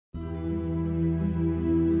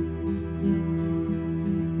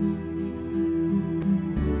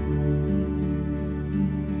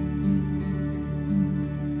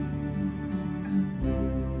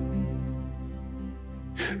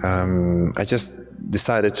I just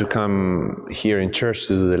decided to come here in church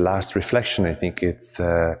to do the last reflection. I think it's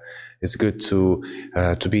good to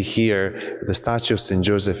be here. The statue of Saint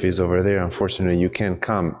Joseph is over there. Unfortunately, you can't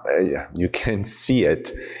come. You can't see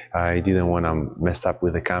it. I didn't want to mess up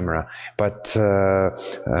with the camera. But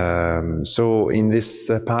so in this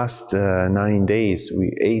past 9 days,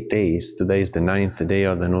 8 days, today is the 9th day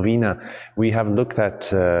of the Novena, we have looked at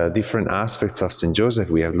different aspects of Saint Joseph.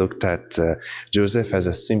 We have looked at Joseph as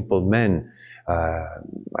a simple man.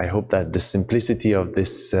 I hope that the simplicity of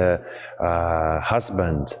this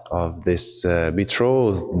husband, of this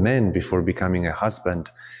betrothed man before becoming a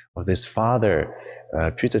husband, of this father,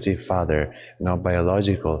 putative father, not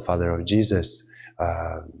biological, father of Jesus,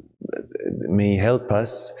 may help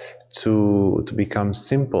us to become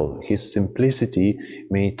simple. His simplicity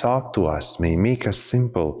may talk to us, may make us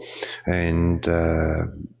simple, and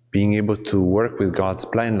being able to work with God's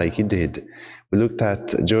plan like he did. We looked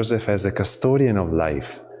at Joseph as a custodian of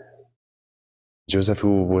life. Joseph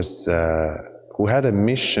who had a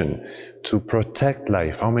mission to protect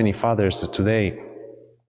life. How many fathers today,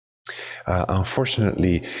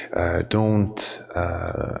 unfortunately, don't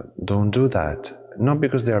do that? Not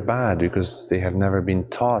because they are bad, because they have never been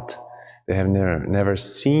taught. They have never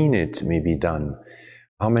seen it maybe done.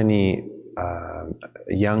 How many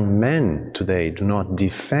young men today do not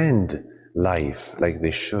defend life like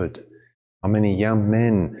they should? How many young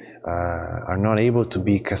men are not able to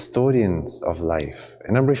be custodians of life?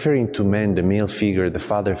 And I'm referring to men, the male figure, the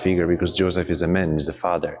father figure, because Joseph is a man, is a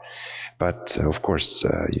father. But of course,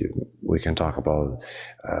 we can talk about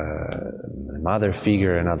the mother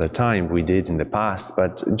figure another time. We did in the past.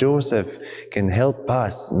 But Joseph can help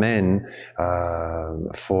us, men, to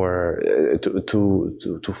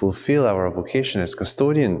fulfill our vocation as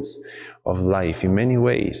custodians of life in many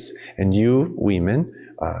ways. And you, women,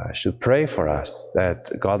 should pray for us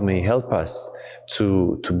that God may help us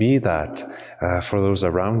to be that for those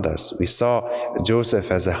around us. We saw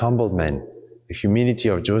Joseph as a humble man, the humility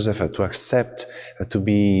of Joseph to accept to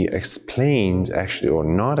be explained, actually, or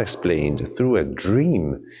not explained, through a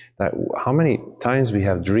dream. That how many times we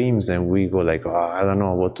have dreams and we go like, oh, I don't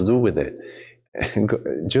know what to do with it.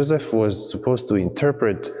 Joseph was supposed to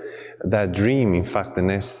interpret that dream. In fact, the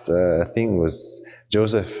next thing was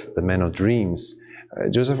Joseph, the man of dreams.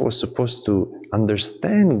 Joseph was supposed to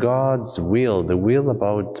understand God's will, the will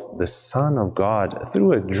about the Son of God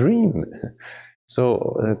through a dream.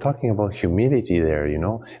 So talking about humility there,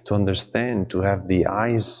 to understand, to have the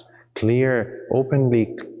eyes clearly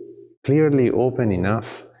open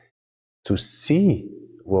enough to see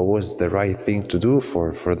what was the right thing to do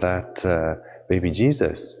for that baby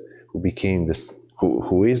Jesus,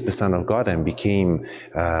 who is the Son of God and became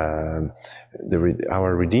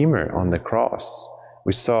our Redeemer on the cross.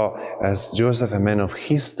 We saw as Joseph a man of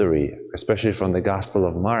history, especially from the Gospel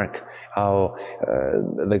of Mark, how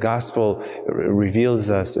the Gospel reveals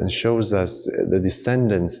us and shows us the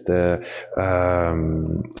descendants, the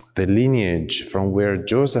lineage from where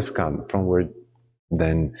Joseph come, from where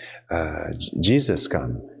then Jesus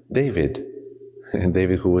come, David,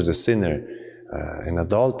 who was a sinner, an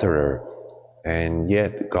adulterer, and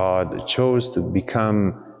yet God chose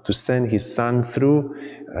to send his son through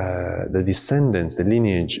the descendants, the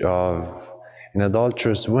lineage of an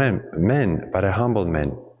adulterous man, but a humble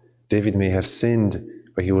man. David may have sinned,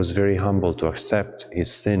 but he was very humble to accept his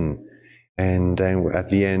sin. And then at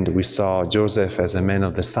the end, we saw Joseph as a man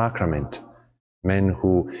of the sacrament, men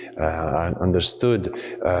who understood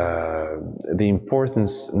the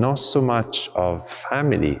importance not so much of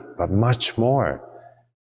family, but much more,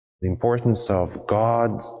 the importance of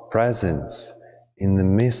God's presence in the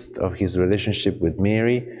midst of his relationship with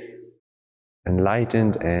Mary,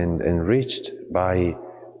 enlightened and enriched by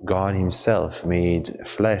God himself, made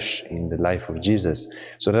flesh in the life of Jesus.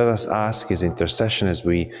 So let us ask his intercession as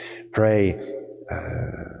we pray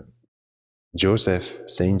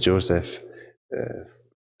Saint Joseph,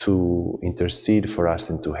 to intercede for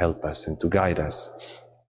us and to help us and to guide us.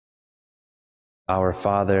 Our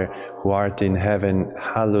Father, who art in heaven,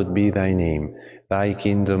 hallowed be thy name. Thy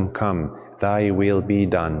kingdom come, thy will be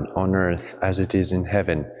done on earth as it is in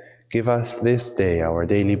heaven. Give us this day our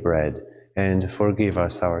daily bread, and forgive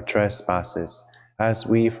us our trespasses, as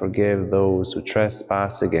we forgive those who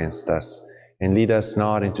trespass against us. And lead us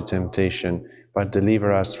not into temptation, but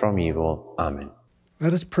deliver us from evil. Amen.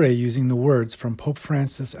 Let us pray using the words from Pope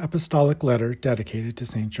Francis' apostolic letter dedicated to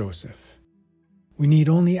Saint Joseph. We need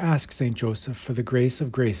only ask Saint Joseph for the grace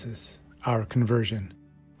of graces, our conversion.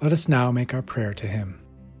 Let us now make our prayer to him.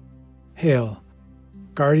 Hail,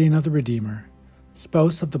 guardian of the Redeemer,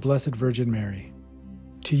 spouse of the Blessed Virgin Mary.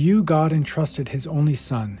 To you God entrusted his only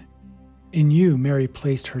Son. In you Mary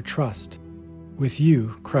placed her trust. With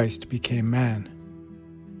you Christ became man.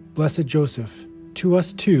 Blessed Joseph, to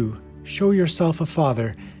us too, show yourself a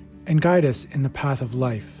father and guide us in the path of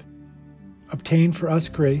life. Obtain for us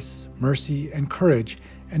grace, mercy, and courage,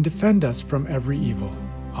 and defend us from every evil.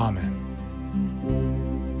 Amen.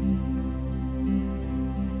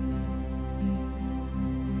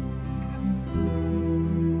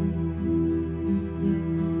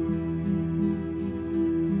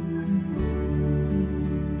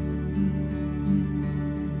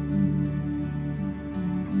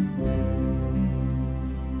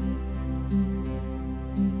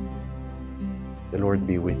 The Lord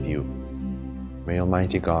be with you. May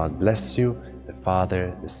Almighty God bless you, the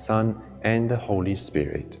Father, the Son, and the Holy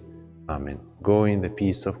Spirit. Amen. Go in the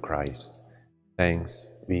peace of Christ.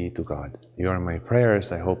 Thanks be to God. You are my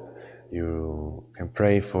prayers. I hope you can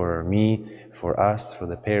pray for me, for us, for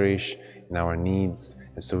the parish, in our needs,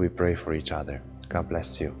 and so we pray for each other. God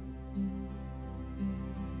bless you.